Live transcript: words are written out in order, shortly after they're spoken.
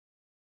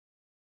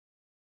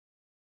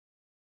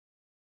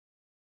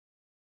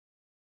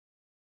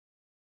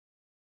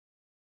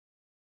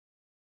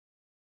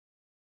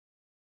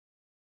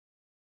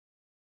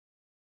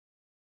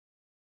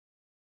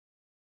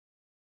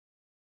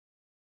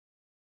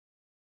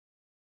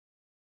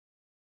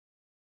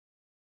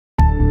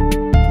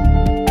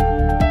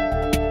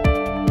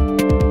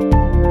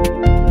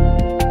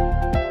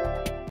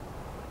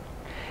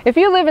If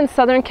you live in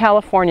Southern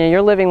California,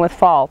 you're living with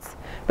faults.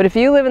 But if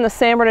you live in the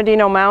San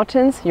Bernardino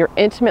Mountains, you're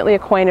intimately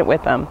acquainted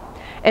with them.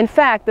 In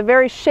fact, the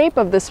very shape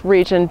of this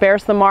region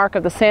bears the mark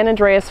of the San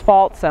Andreas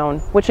Fault Zone,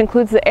 which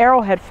includes the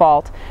Arrowhead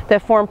Fault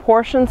that form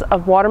portions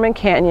of Waterman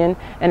Canyon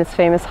and its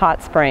famous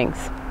hot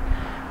springs.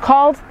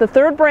 Called the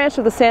third branch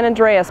of the San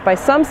Andreas by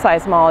some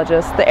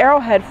seismologists, the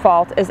Arrowhead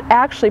Fault is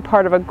actually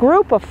part of a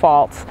group of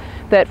faults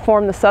that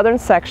form the southern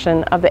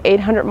section of the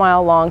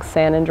 800-mile-long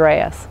San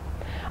Andreas.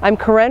 I'm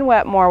Koren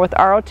Wetmore with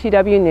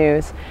ROTW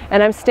News,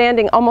 and I'm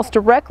standing almost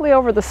directly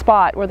over the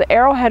spot where the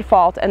Arrowhead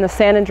Fault and the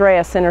San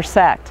Andreas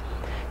intersect.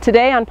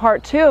 Today, on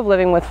part 2 of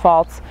Living with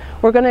Faults,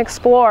 we're going to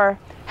explore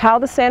how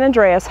the San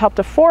Andreas helped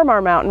to form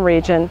our mountain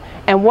region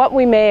and what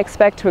we may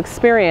expect to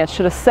experience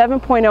should a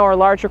 7.0 or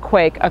larger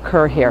quake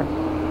occur here.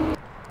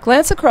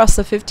 Glance across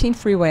the 15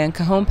 freeway on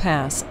Cajon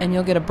Pass and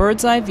you'll get a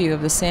bird's eye view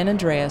of the San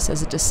Andreas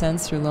as it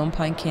descends through Lone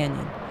Pine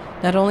Canyon.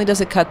 Not only does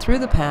it cut through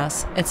the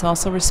pass, it's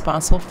also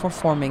responsible for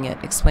forming it,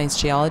 explains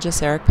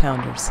geologist Eric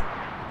Pounders.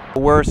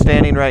 We're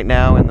standing right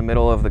now in the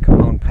middle of the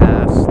Cajon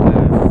Pass.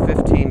 The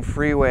 15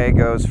 freeway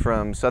goes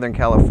from Southern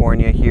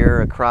California here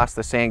across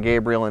the San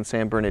Gabriel and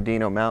San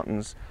Bernardino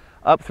Mountains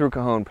up through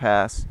Cajon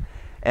Pass.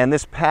 And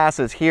this pass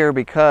is here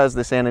because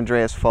the San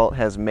Andreas Fault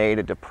has made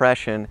a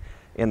depression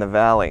in the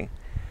valley.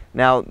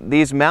 Now,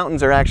 these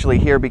mountains are actually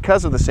here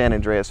because of the San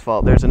Andreas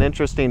Fault. There's an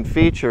interesting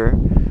feature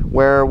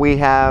where we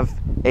have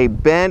a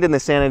bend in the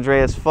San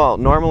Andreas Fault.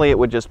 Normally it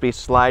would just be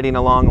sliding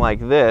along like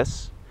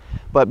this,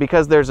 but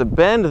because there's a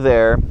bend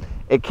there,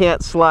 it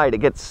can't slide, it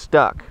gets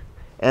stuck.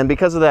 And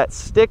because of that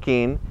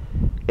sticking,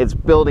 it's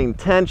building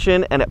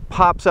tension and it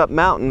pops up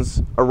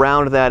mountains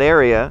around that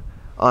area.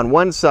 On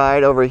one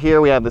side, over here,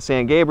 we have the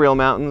San Gabriel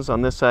Mountains.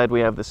 On this side, we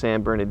have the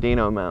San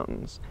Bernardino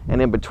Mountains.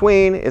 And in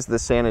between is the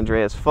San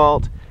Andreas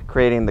Fault,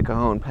 creating the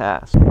Cajon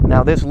Pass.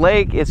 Now, this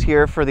lake is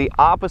here for the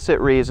opposite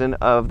reason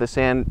of the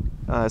San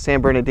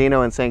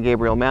Bernardino and San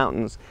Gabriel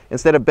Mountains.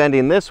 Instead of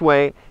bending this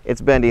way,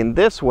 it's bending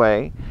this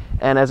way.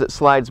 And as it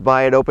slides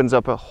by, it opens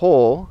up a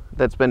hole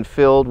that's been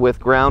filled with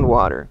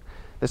groundwater.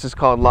 This is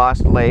called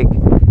Lost Lake.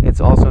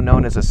 It's also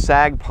known as a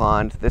sag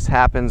pond. This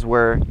happens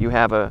where you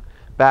have a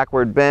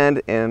backward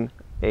bend in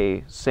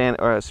a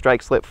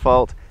strike slip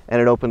fault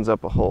and it opens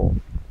up a hole.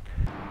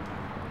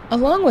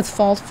 Along with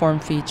fault form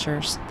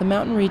features, the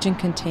mountain region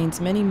contains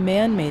many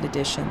man-made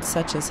additions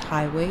such as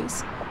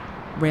highways,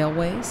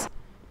 railways,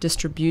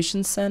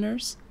 distribution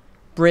centers,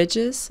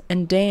 bridges,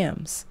 and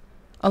dams,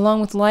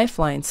 along with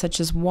lifelines such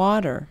as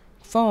water,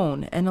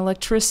 phone, and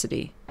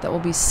electricity that will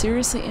be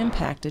seriously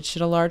impacted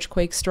should a large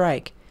quake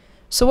strike.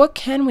 So what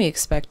can we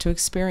expect to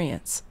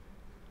experience?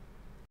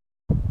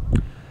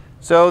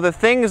 So the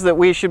things that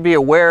we should be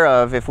aware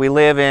of if we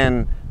live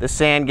in the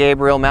San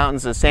Gabriel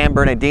Mountains, the San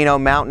Bernardino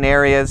mountain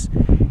areas,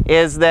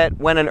 is that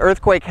when an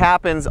earthquake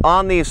happens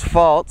on these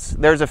faults,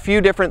 there's a few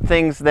different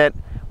things that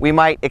we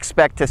might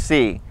expect to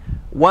see.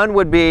 One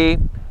would be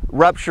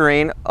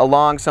rupturing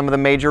along some of the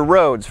major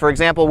roads. For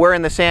example, we're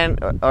in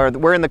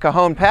the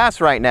Cajon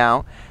Pass right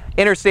now.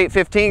 Interstate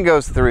 15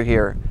 goes through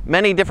here.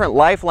 Many different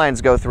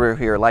lifelines go through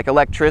here, like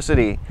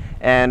electricity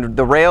and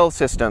the rail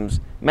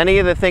systems. Many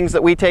of the things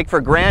that we take for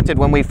granted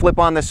when we flip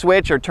on the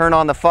switch or turn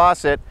on the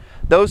faucet,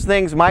 those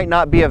things might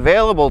not be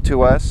available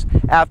to us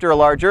after a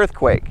large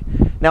earthquake.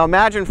 Now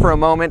imagine for a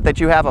moment that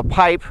you have a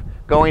pipe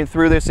going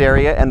through this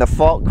area and the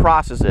fault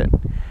crosses it.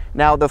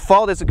 Now the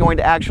fault is going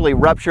to actually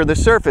rupture the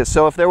surface,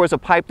 so if there was a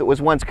pipe that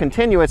was once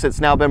continuous,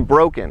 it's now been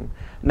broken.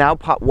 Now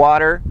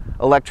water,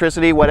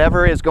 electricity,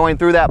 whatever is going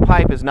through that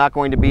pipe is not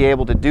going to be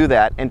able to do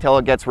that until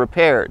it gets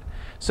repaired.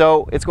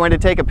 So it's going to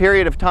take a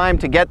period of time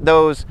to get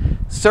those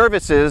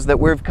services that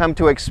we've come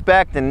to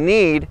expect and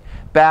need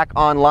back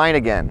online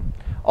again.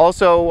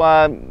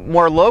 Also,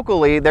 more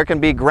locally, there can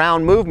be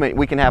ground movement.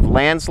 We can have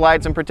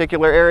landslides in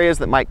particular areas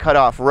that might cut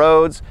off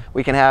roads.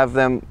 We can have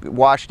them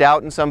washed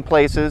out in some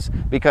places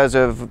because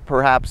of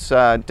perhaps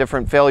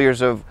different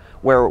failures of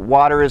where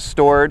water is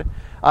stored.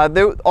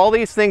 All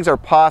these things are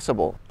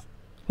possible.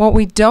 What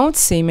we don't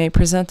see may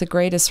present the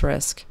greatest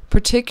risk,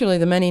 particularly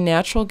the many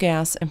natural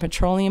gas and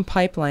petroleum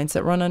pipelines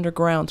that run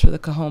underground through the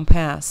Cajon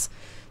Pass.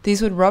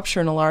 These would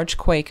rupture in a large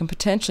quake and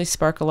potentially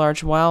spark a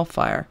large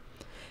wildfire.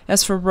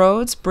 As for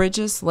roads,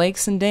 bridges,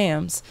 lakes, and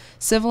dams,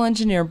 civil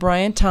engineer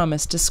Brian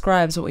Thomas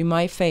describes what we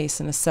might face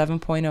in a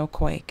 7.0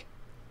 quake.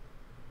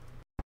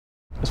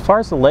 As far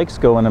as the lakes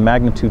go in a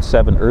magnitude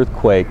 7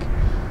 earthquake,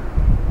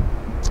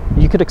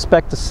 you could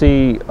expect to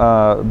see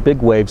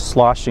big waves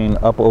sloshing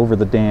up over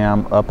the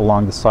dam, up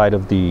along the side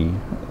of the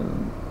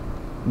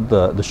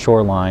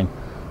shoreline.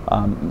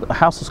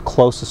 Houses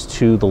closest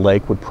to the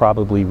lake would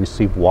probably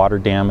receive water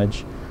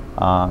damage,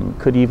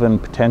 could even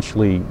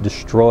potentially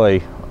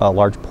destroy a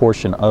large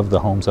portion of the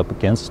homes up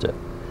against it.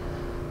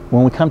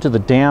 When we come to the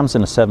dams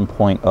in a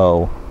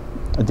 7.0,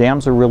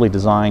 dams are really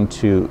designed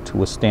to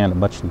withstand a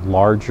much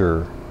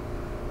larger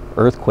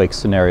earthquake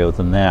scenario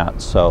than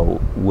that. So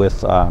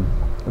with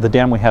the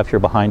dam we have here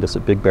behind us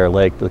at Big Bear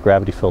Lake, the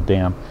gravity-filled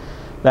dam,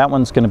 that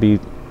one's going to be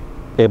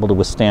able to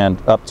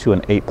withstand up to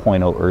an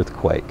 8.0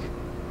 earthquake.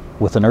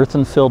 With an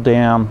earthen-filled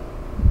dam,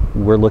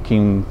 we're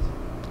looking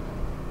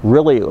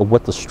really at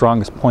what the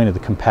strongest point of the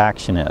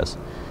compaction is.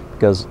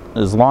 Because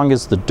as long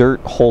as the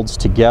dirt holds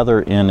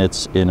together in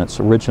its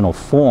original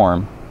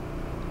form,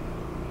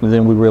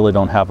 then we really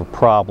don't have a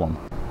problem.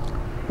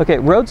 Okay,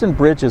 roads and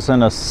bridges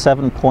in a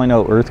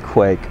 7.0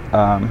 earthquake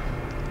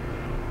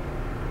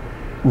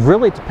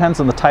really depends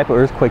on the type of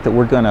earthquake that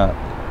we're gonna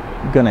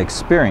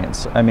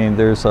experience. I mean,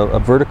 there's a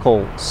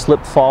vertical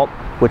slip fault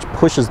which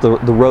pushes the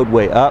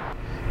roadway up.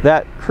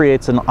 That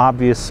creates an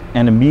obvious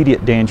and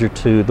immediate danger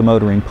to the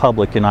motoring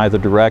public in either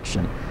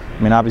direction.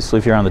 I mean, obviously,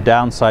 if you're on the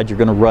downside, you're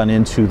going to run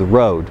into the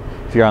road.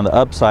 If you're on the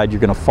upside,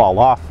 you're going to fall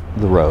off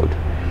the road.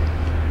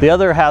 The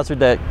other hazard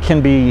that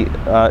can be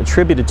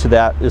attributed to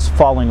that is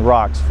falling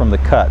rocks from the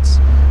cuts.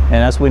 And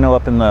as we know,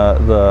 up in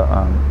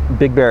the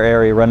Big Bear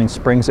area, Running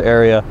Springs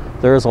area,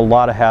 there is a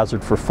lot of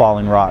hazard for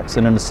falling rocks.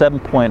 And in a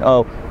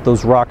 7.0,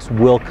 those rocks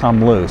will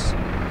come loose.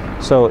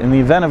 So in the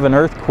event of an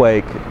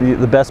earthquake,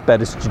 the best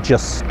bet is to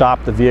just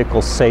stop the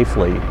vehicle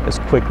safely as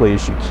quickly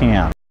as you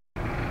can.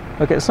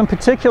 Okay, some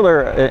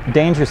particular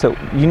dangers that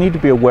you need to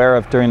be aware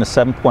of during a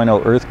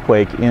 7.0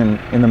 earthquake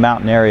in the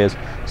mountain areas,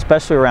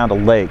 especially around a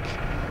lake,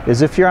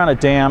 is if you're on a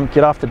dam,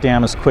 get off the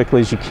dam as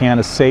quickly as you can,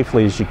 as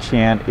safely as you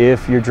can.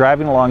 If you're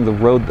driving along the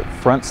road that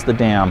fronts the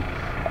dam,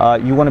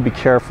 you want to be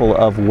careful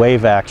of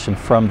wave action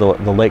from the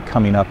lake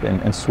coming up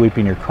and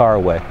sweeping your car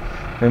away.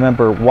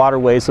 Remember, water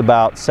weighs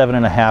about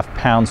 7.5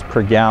 pounds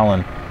per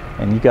gallon,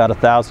 and you got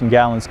 1,000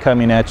 gallons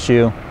coming at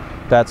you.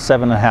 That's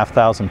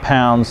 7,500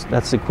 pounds.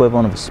 That's the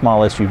equivalent of a small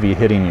SUV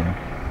hitting you.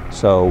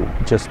 So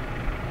just,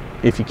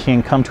 if you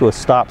can come to a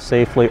stop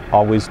safely,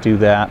 always do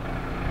that.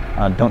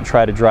 Don't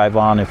try to drive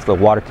on if the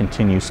water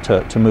continues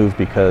to move,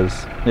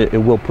 because it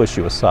will push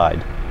you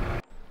aside.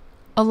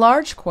 A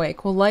large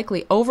quake will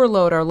likely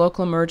overload our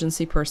local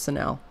emergency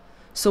personnel.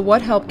 So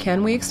what help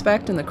can we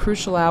expect in the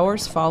crucial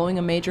hours following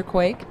a major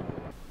quake?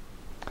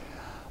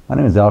 My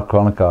name is Al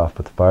Kronikoff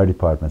with the Fire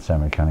Department, San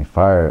Bernardino County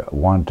Fire. I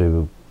want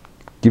to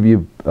give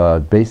you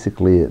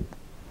basically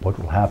what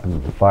will happen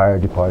with the fire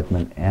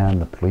department and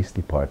the police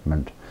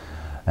department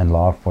and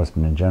law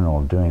enforcement in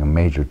general during a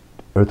major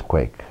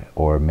earthquake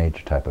or a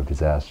major type of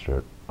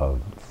disaster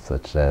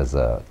such as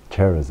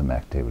terrorism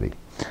activity.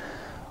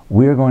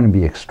 We are going to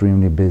be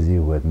extremely busy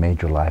with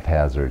major life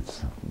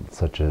hazards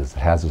such as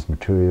hazardous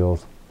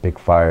materials, big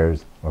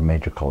fires, or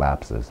major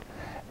collapses.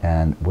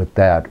 And with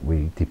that,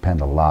 we depend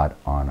a lot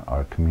on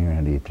our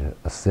community to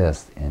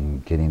assist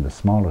in getting the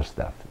smaller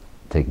stuff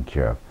taken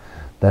care of.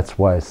 That's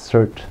why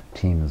CERT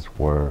teams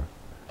were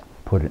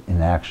put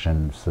in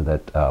action so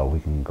that we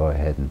can go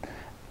ahead and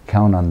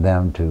count on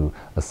them to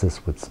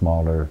assist with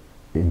smaller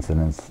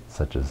incidents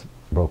such as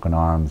broken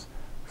arms,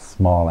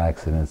 small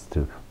accidents,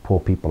 to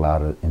pull people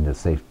out into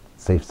safe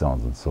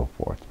zones and so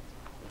forth.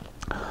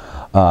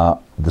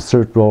 The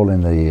CERT role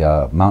in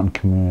the mountain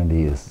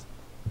community is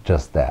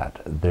just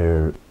that.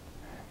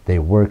 They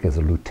work as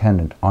a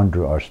lieutenant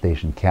under our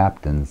station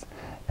captains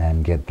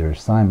and get their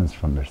assignments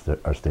from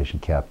our station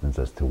captains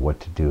as to what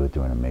to do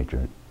during a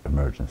major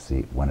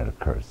emergency when it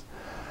occurs.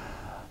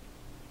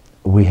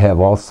 We have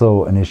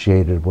also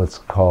initiated what's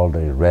called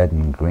a red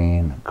and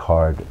green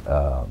card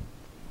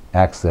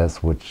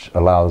access, which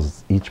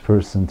allows each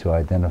person to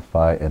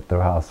identify at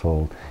their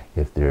household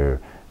if they're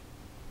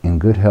in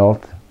good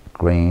health,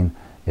 green;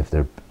 if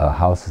their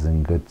house is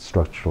in good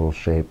structural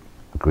shape,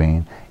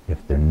 green;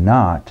 if they're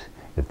not,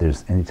 if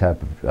there's any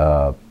type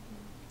of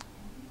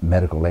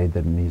medical aid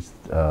that needs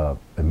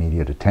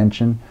immediate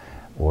attention,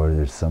 or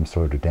there's some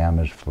sort of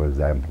damage, for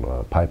example,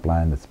 a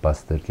pipeline that's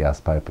busted, gas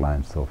pipeline,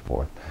 and so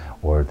forth,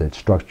 or that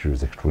structure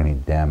is extremely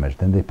damaged,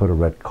 then they put a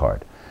red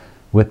card.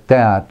 With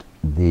that,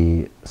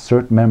 the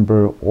CERT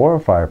member or a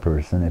fire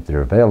person, if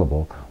they're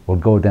available, will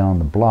go down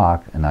the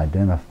block and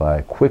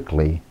identify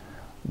quickly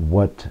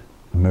what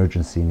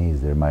emergency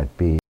needs there might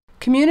be.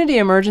 Community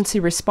Emergency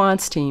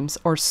Response Teams,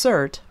 or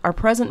CERT, are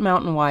present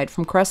mountain-wide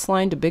from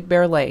Crestline to Big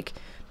Bear Lake,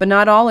 but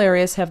not all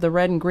areas have the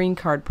red and green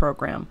card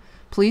program.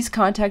 Please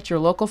contact your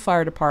local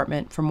fire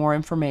department for more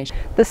information.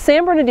 The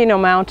San Bernardino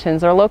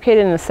Mountains are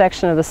located in a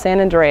section of the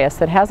San Andreas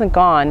that hasn't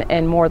gone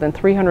in more than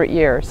 300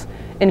 years.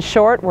 In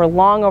short, we're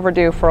long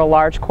overdue for a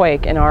large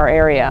quake in our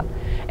area.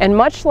 And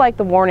much like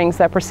the warnings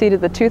that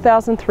preceded the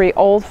 2003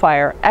 Old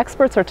Fire,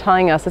 experts are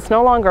telling us it's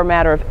no longer a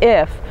matter of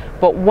if,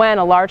 but when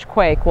a large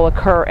quake will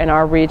occur in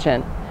our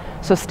region.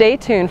 So stay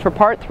tuned for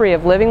part 3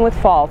 of Living with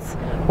Faults,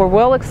 where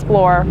we'll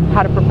explore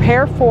how to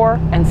prepare for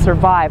and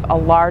survive a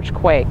large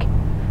quake.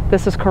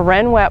 This is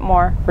Koren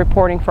Wetmore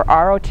reporting for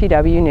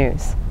ROTW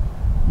News.